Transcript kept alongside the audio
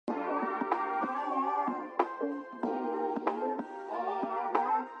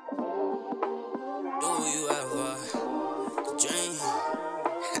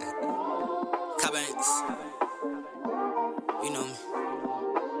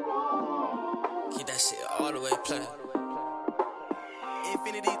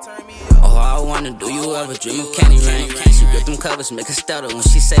Oh, I wonder, do you ever dream of candy rain? She grip them covers, make her stutter when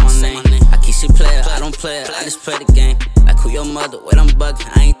she say my name. I keep shit player, I don't play it, I just play the game. Like who your mother, wait I'm bugging,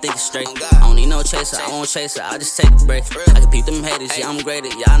 I ain't thinking straight. I don't need no chaser, I won't chase her, I just take a break. I can peep them haters, yeah I'm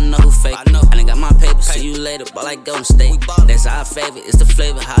graded, yeah I know who fake. I done got my paper, see you later, but like Golden State. That's our favorite, it's the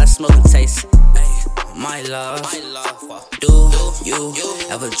flavor, how I smoke and taste. My love, do you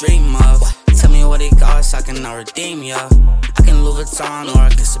ever dream of? Tell me what it costs, I can redeem ya. I can Louis Vuitton or I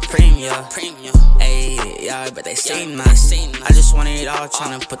can Supreme ya. Ayy, yeah, but they seem nice. I just want it all,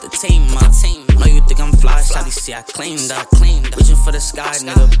 tryna put the team up. Know you think I'm fly, shawty, see I cleaned up. Reaching for the sky,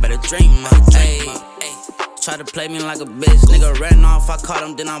 nigga, better dream up. Ayy. Try to play me like a bitch, nigga ran off, I caught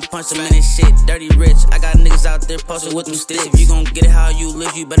him, then I punched him in his shit. Dirty rich, I got niggas out there posted with them sticks. If you gon' get it how you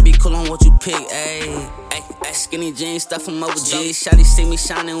live, you better be cool on what you pick, ayy. Skinny jeans, stuff from over G's. Shawty see me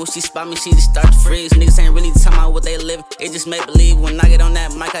shining, when she spot me, she just start to freeze. Niggas ain't really talking about what they live, it just make believe. When I get on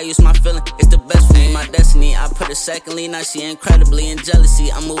that mic, I use my feeling, it's the best for me, my destiny. I put her secondly, now she incredibly in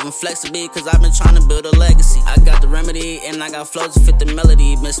jealousy. I'm moving flexibly, cause I've been trying to build a legacy. I got the remedy, and I got flows to fit the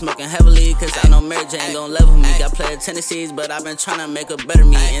melody. Been smoking heavily, cause I know Mary Jane gon' level me. Got player tendencies, but I've been tryna make a better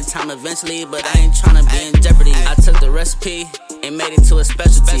me. In time eventually, but I ain't tryna be in jeopardy. I took the recipe and made it to a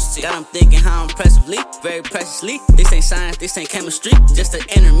specialty. Got them thinking how impressively, very preciously. This ain't science, this ain't chemistry, just to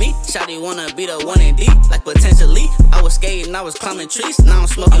enter me. Shawty wanna be the one in D, like potentially. I was skating, I was climbing trees, now I'm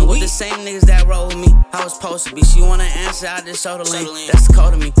smoking weed. The same niggas that roll with me, I was supposed to be. She wanna answer, I just show the link. That's the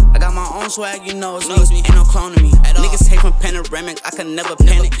code of me. I got my own swag, you know it's me. Ain't no cloning me. Niggas hate from panoramic, I can never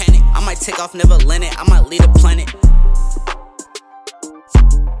panic. I might take off, never land it, I might leave the planet.